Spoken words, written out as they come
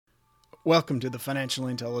Welcome to the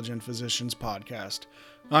Financially Intelligent Physicians Podcast.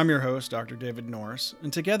 I'm your host, Dr. David Norris,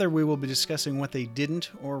 and together we will be discussing what they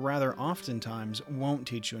didn't, or rather oftentimes won't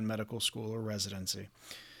teach you in medical school or residency.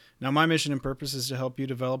 Now, my mission and purpose is to help you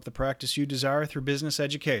develop the practice you desire through business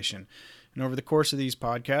education. And over the course of these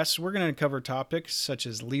podcasts, we're going to cover topics such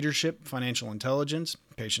as leadership, financial intelligence,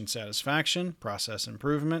 patient satisfaction, process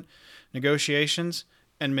improvement, negotiations,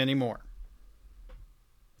 and many more.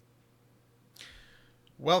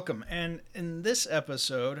 Welcome, and in this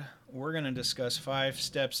episode, we're going to discuss 5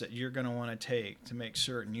 steps that you're going to want to take to make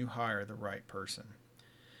certain you hire the right person.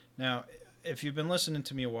 Now, if you've been listening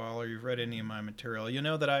to me a while or you've read any of my material, you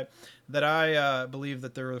know that I believe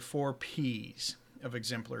that there are 4 P's of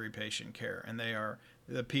exemplary patient care, and they are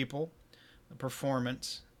the people, the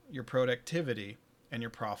performance, your productivity, and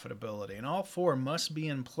your profitability. And all 4 must be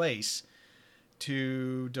in place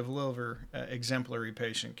to deliver exemplary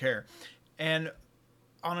patient care. And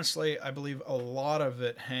honestly, I believe a lot of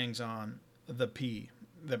it hangs on the P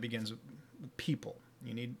that begins with people.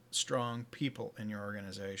 You need strong people in your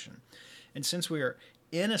organization. And since we are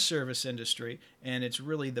in a service industry and it's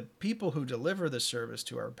really the people who deliver the service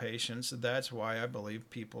to our patients, that's why I believe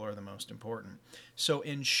people are the most important. So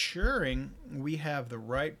ensuring we have the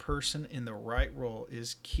right person in the right role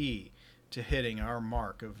is key to hitting our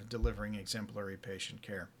mark of delivering exemplary patient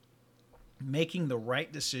care. Making the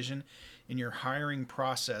right decision in your hiring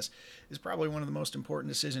process is probably one of the most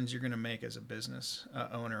important decisions you're going to make as a business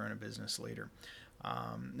owner and a business leader.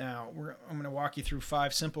 Now, I'm going to walk you through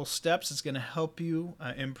 5 simple steps. It's going to help you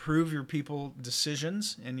improve your people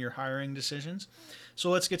decisions and your hiring decisions. So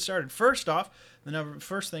let's get started. First off, the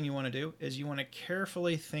first thing you want to do is you want to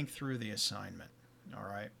carefully think through the assignment. All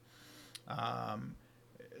right.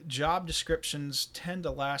 Job descriptions tend to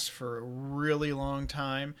last for a really long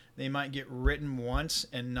time. They might get written once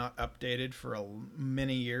and not updated for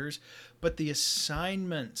many years, but the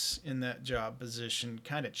assignments in that job position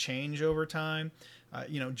kind of change over time.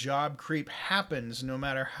 Job creep happens no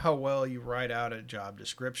matter how well you write out a job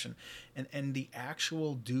description. And the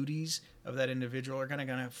actual duties of that individual are going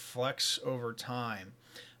to flex over time.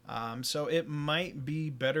 So it might be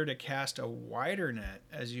better to cast a wider net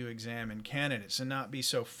as you examine candidates and not be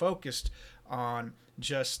so focused on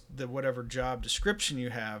just the whatever job description you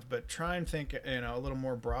have, but try and think a little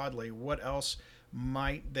more broadly. What else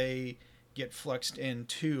might they get flexed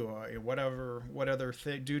into? What other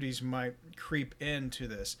duties might creep into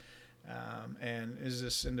this? And is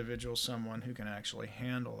this individual someone who can actually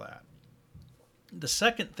handle that? The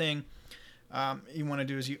second thing you want to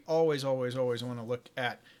do is you always want to look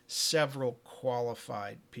at several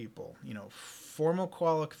qualified people. Formal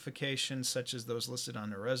qualifications such as those listed on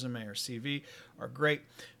their resume or CV are great,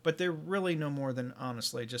 but they're really no more than,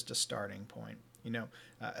 honestly, just a starting point.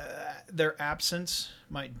 Their absence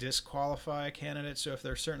might disqualify a candidate. So if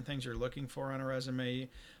there are certain things you're looking for on a resume,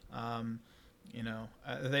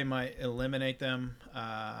 they might eliminate them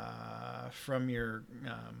from your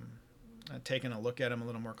taking a look at them a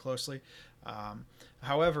little more closely.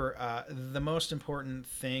 However, the most important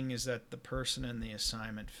thing is that the person and the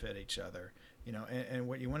assignment fit each other. And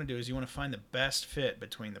what you want to do is you want to find the best fit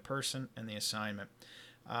between the person and the assignment.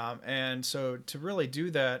 And so to really do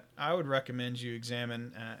that, I would recommend you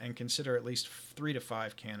examine and consider at least 3 to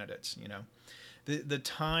 5 candidates. The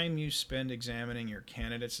time you spend examining your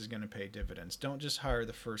candidates is going to pay dividends. Don't just hire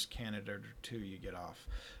the first candidate or 2 you get off,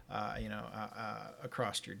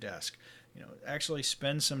 across your desk. Actually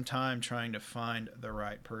spend some time trying to find the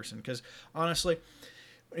right person. Because honestly,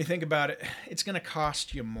 when you think about it, it's going to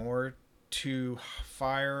cost you more to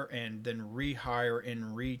fire and then rehire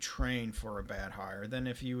and retrain for a bad hire than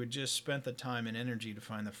if you had just spent the time and energy to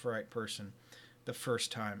find the right person the first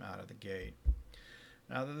time out of the gate.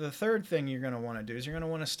 Now, the third thing you're going to want to do is you're going to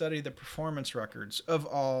want to study the performance records of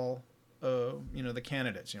all the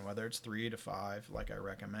candidates, whether it's 3 to 5, like I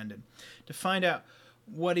recommended, to find out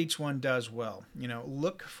what each one does well.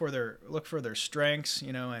 Look for their strengths,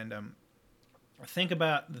 and think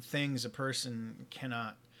about the things a person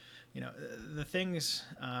cannot, the things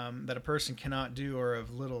that a person cannot do are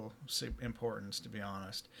of little importance, to be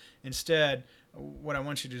honest. Instead, what I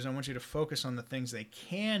want you to do is I want you to focus on the things they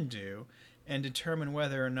can do and determine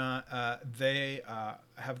whether or not they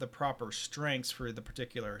have the proper strengths for the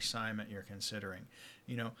particular assignment you're considering.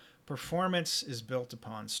 Performance is built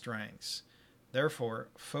upon strengths. Therefore,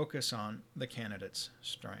 focus on the candidate's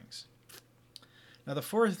strengths. Now, the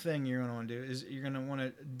fourth thing you're going to want to do is you're going to want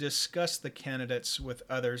to discuss the candidates with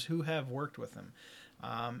others who have worked with them.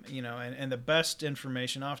 And the best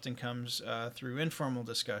information often comes through informal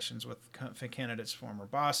discussions with candidates' former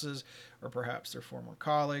bosses or perhaps their former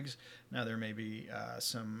colleagues. Now, there may be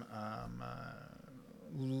some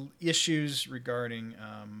issues regarding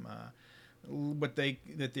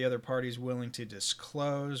that the other party is willing to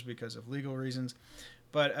disclose because of legal reasons.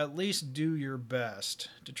 But at least do your best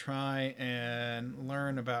to try and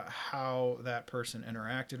learn about how that person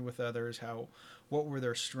interacted with others, what were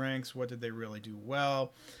their strengths, what did they really do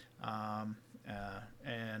well, and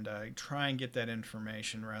try and get that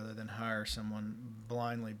information rather than hire someone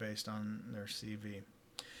blindly based on their CV.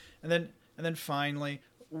 And then finally,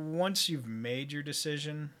 once you've made your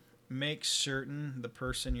decision, make certain the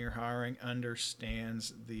person you're hiring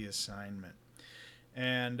understands the assignment.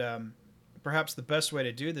 And perhaps the best way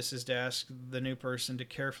to do this is to ask the new person to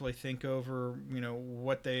carefully think over,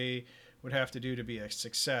 what they would have to do to be a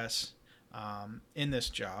success in this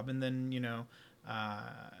job, and then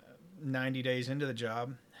 90 days into the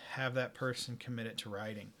job, have that person commit it to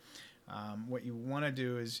writing. What you want to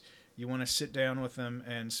do is you want to sit down with them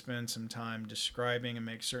and spend some time describing and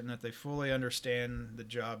make certain that they fully understand the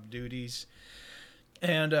job duties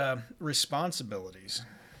and responsibilities,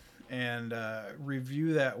 and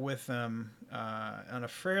review that with them on a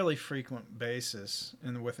fairly frequent basis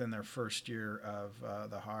within their first year of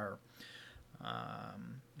the hire.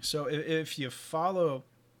 So if you follow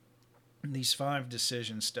these 5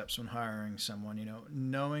 decision steps when hiring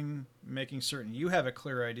someone, making certain you have a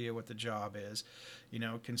clear idea what the job is,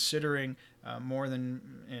 considering more than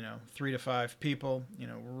 3 to 5 people,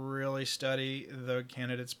 really study the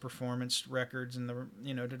candidate's performance records and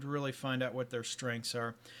to really find out what their strengths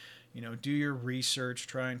are. Do your research,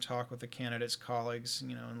 try and talk with the candidate's colleagues,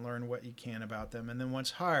 and learn what you can about them. And then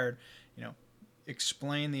once hired,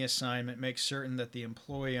 explain the assignment, make certain that the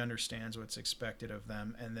employee understands what's expected of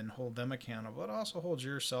them, and then hold them accountable. It also holds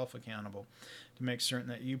yourself accountable to make certain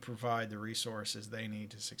that you provide the resources they need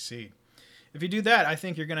to succeed. If you do that, I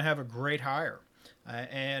think you're going to have a great hire,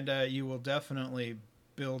 and you will definitely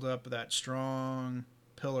build up that strong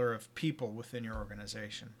pillar of people within your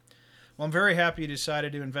organization. Well, I'm very happy you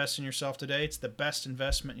decided to invest in yourself today. It's the best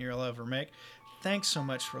investment you'll ever make. Thanks so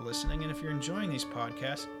much for listening, and if you're enjoying these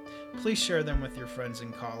podcasts, please share them with your friends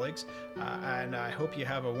and colleagues, and I hope you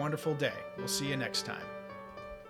have a wonderful day. We'll see you next time.